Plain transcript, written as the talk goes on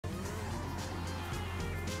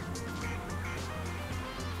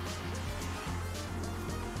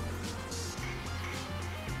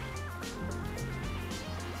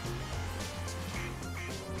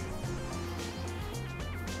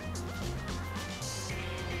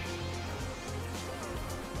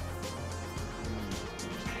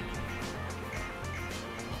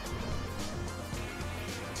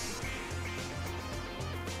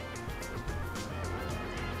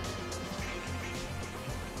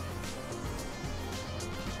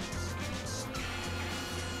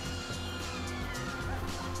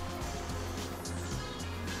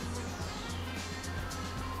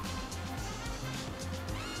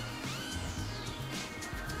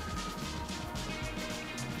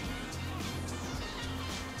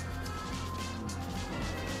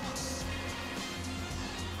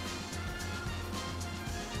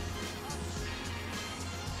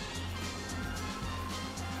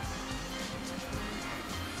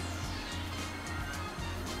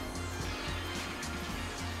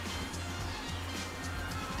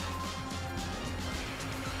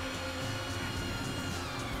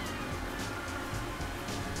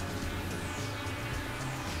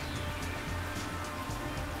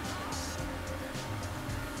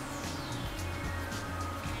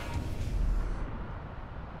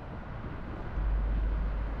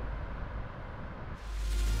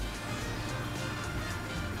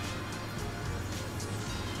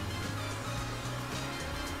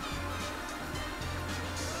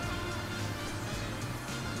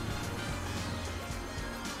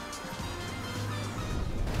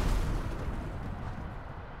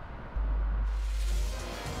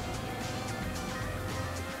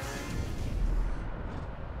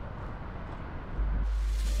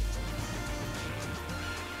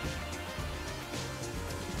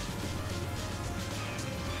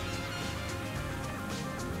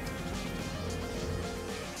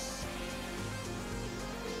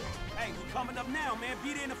coming up now, man.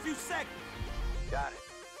 Be there in a few seconds. Got it.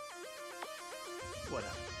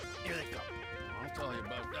 Whatever. Here they come. I'll tell you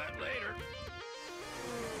about that later.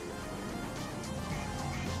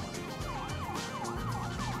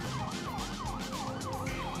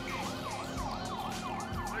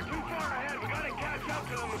 They're too far ahead. We gotta catch up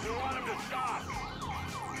to them if we want them to stop.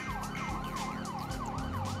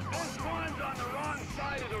 This one's on the wrong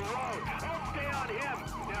side of the road. Don't stay on him.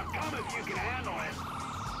 Now come if you can handle it.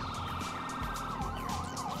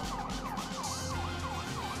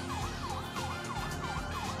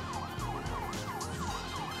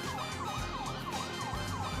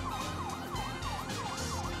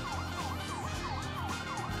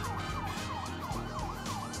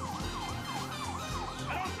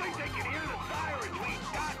 I don't think they can hear the sirens. We've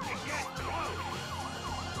got to get close.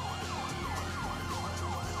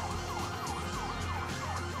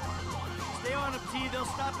 Stay on them, T. They'll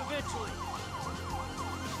stop eventually.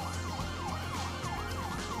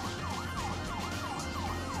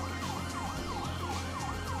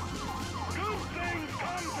 Good things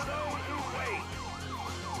come to those who wait.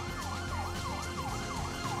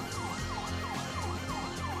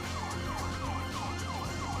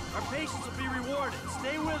 Our patience will be rewarded.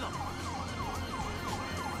 Stay with them.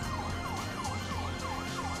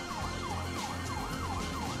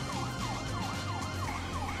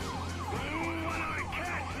 When I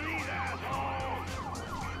catch these assholes!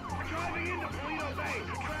 We're driving into Polito Bay.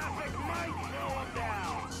 Traffic might slow them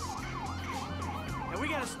down. And we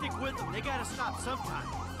gotta stick with them. They gotta stop sometime.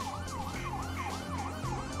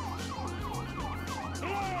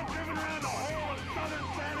 We'll have driven around the whole of southern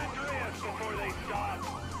San Andreas before they stop.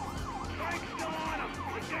 Frank's still on him.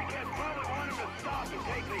 The dickheads probably want him to stop and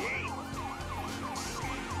take the heat.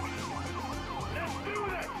 Let's do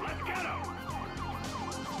this! Let's get him!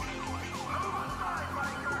 Move aside,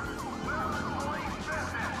 biker! We're on police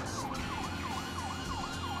business!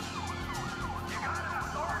 You got an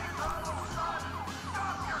authority problem, son?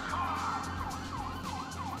 Stop your car!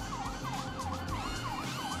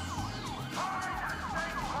 Find a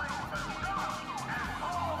safe place to stop and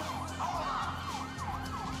pull over!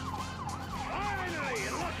 Finally!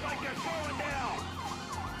 It looks like they're slowing down!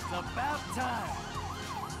 It's about time.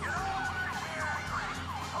 You know what makes me angry?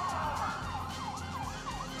 Pull over!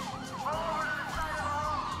 Pull over to the side of the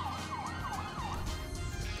road!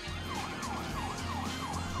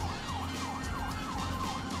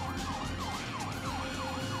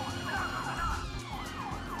 Enough!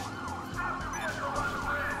 Stop the vehicle on the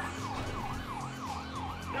bridge!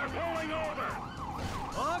 They're pulling over!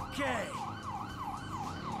 Okay.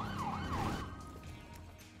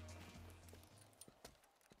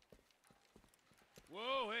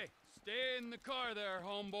 Whoa, hey, stay in the car there,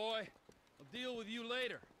 homeboy. I'll deal with you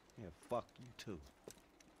later. Yeah, fuck you too.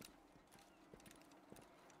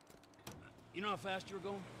 You know how fast you were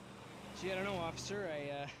going? Gee, I don't know, officer.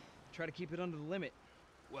 I try to keep it under the limit.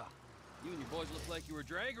 Well, you and your boys look like you were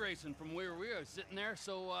drag racing from where we were sitting there,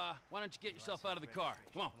 so why don't you get yourself out of the car?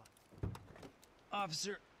 Come on.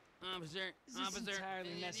 Officer, Officer, is this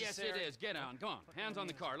entirely necessary? Yes, it is. Get on. Come on. Hands on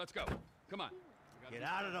the car. Let's go. Come on. Get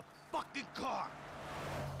out of the fucking car.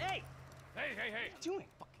 Hey! Hey! What are you doing?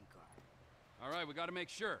 Fucking car. All right, we gotta make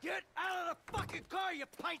sure. Get out of the fucking car, you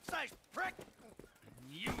pint-sized prick!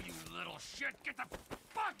 You little shit! Get the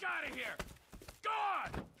fuck out of here! Go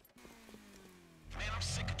on! Man, I'm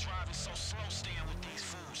sick of driving so slow staying with these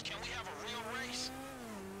fools. Can we have a real race?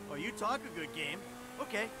 Oh, you talk a good game.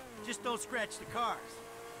 Okay, just don't scratch the cars.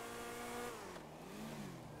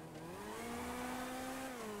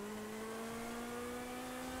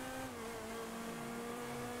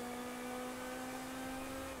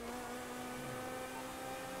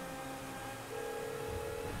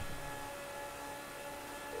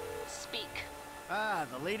 Speak. Ah,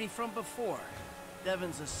 the lady from before.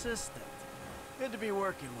 Devin's assistant. Good to be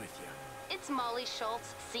working with you. It's Molly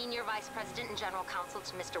Schultz, Senior Vice President and General Counsel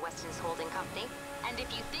to Mr. Weston's holding company. And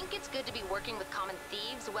if you think it's good to be working with common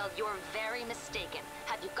thieves, well, you're very mistaken.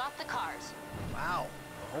 Have you got the cars? Wow,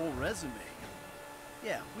 the whole resume.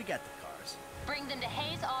 Yeah, we got the cars. Bring them to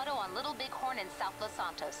Hayes Auto on Little Bighorn in South Los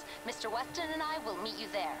Santos. Mr. Weston and I will meet you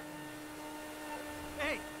there.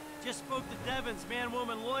 Hey, just spoke to Devin's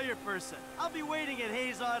man-woman lawyer person. I'll be waiting at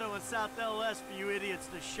Hayes Auto in South LS for you idiots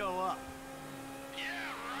to show up. Yeah,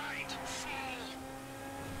 right, fool!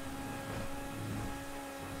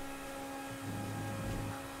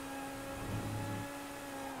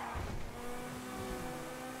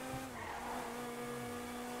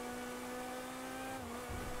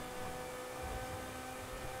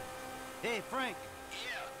 Hey, Frank.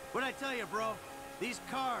 Yeah, What'd I tell you, bro? These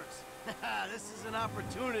cars. This is an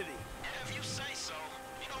opportunity. if you say so.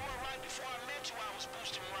 You know, we're right Before I met you, I was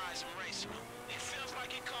boosting rides and racing them. It feels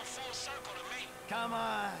like it come full circle to me. Come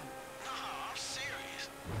on. Nah, I'm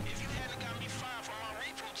serious. If you hadn't got me fired from my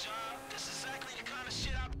repo job, this is exactly the kind of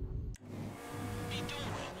shit I'd be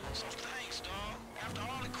doing. So thanks, dawg. After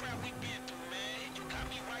all the crap we've been through, man, you got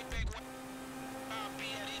me right back where I'll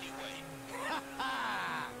be at anyway.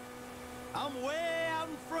 I'm way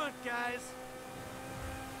out in front, guys.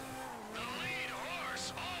 The lead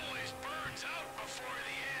horse always burns out before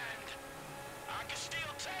the end. I can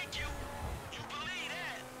still take you. You believe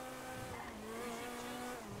that?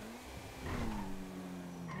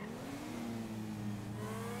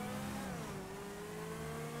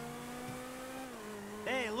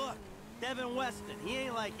 Hey, look. Devin Weston. He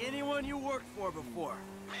ain't like anyone you worked for before.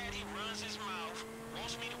 Man, he runs his mouth,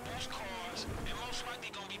 wants me to boost cars, and most likely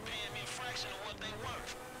gonna be paying me a fraction of what they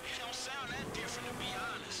worth. He don't sound that different, to be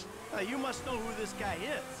honest. You must know who this guy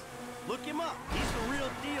is. Look him up. He's the real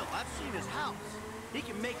deal. I've seen his house. He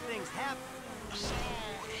can make things happen. So,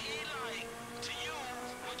 he like, to you,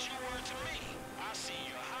 what you were to me. I see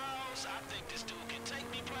your house, I think this dude can take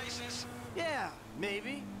me places. Yeah,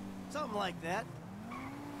 maybe. Something like that.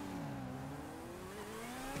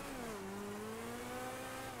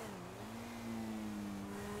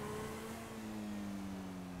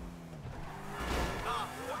 Ah,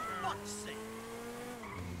 for fuck's sake.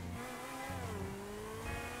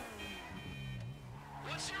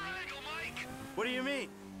 What's your angle, Mike? What do you mean?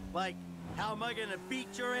 Like, how am I gonna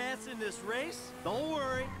beat your ass in this race? Don't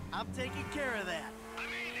worry, I'm taking care of that. I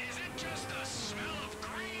mean, is it just the smell of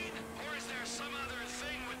green? Or is there some other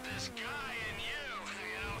thing with this guy and you?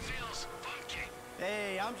 You know, feels funky.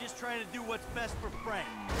 Hey, I'm just trying to do what's best for Frank.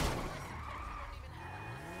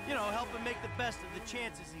 You know, help him make the best of the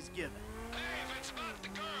chances he's given. Hey, if it's about the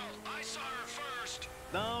girl, I saw her first.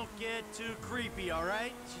 Don't get too creepy, all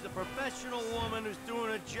right? She's a professional woman who's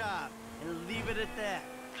doing a job, and leave it at that.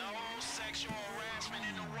 No sexual harassment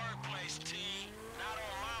in the workplace, T. Not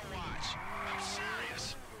on my watch. I'm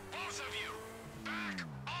serious. Both of you, back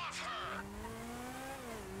off her.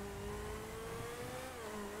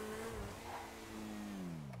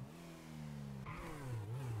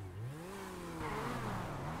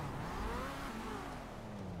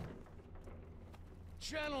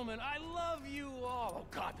 Gentlemen, I love you all. Oh,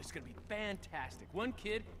 God, this is gonna be fantastic. One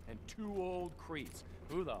kid and two old creeps.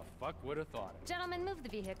 Who the fuck would have thought it? Gentlemen, move the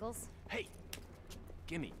vehicles. Hey,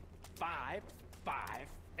 gimme 5, 5,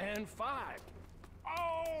 and 5.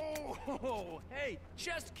 Oh, hey,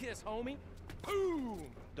 chest kiss, homie.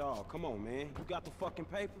 Boom! Dog, come on, man. You got the fucking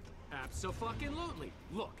paper? Abso-fucking-lutely.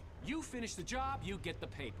 Look, you finish the job, you get the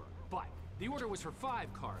paper. But the order was for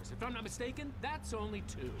 5 cars. If I'm not mistaken, that's only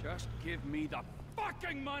 2. Just give me the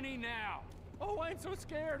fucking money now! Oh, I'm so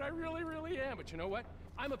scared. I really, really am. But you know what?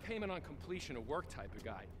 I'm a payment on completion of work type of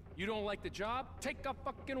guy. You don't like the job? Take a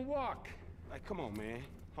fucking walk. Hey, come on, man.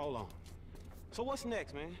 Hold on. So what's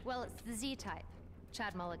next, man? Well, it's the Z-type.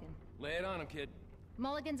 Chad Mulligan. Lay it on him, kid.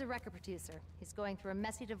 Mulligan's a record producer. He's going through a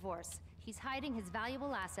messy divorce. He's hiding his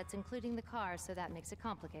valuable assets, including the car, so that makes it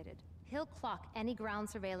complicated. He'll clock any ground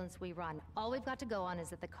surveillance we run. All we've got to go on is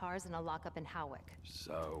that the car's in a lockup in Howick.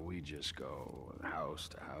 So we just go house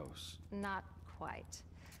to house? Not quite.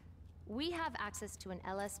 We have access to an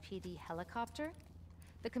LSPD helicopter.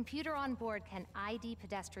 The computer on board can ID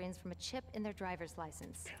pedestrians from a chip in their driver's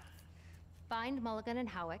license. Find Mulligan in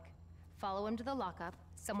Howick, follow him to the lockup,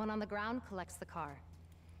 someone on the ground collects the car.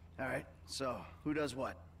 All right, so who does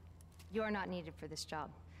what? You're not needed for this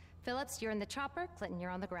job. Phillips, you're in the chopper. Clinton,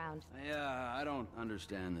 you're on the ground. Yeah, I don't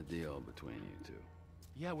understand the deal between you two.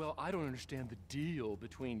 Yeah, well, I don't understand the deal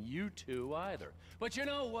between you two either. But you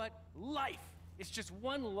know what? Life is just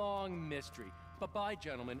one long mystery. Bye-bye,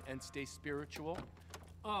 gentlemen, and stay spiritual.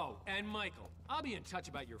 Oh, and Michael, I'll be in touch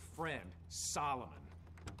about your friend, Solomon.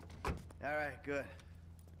 All right, good.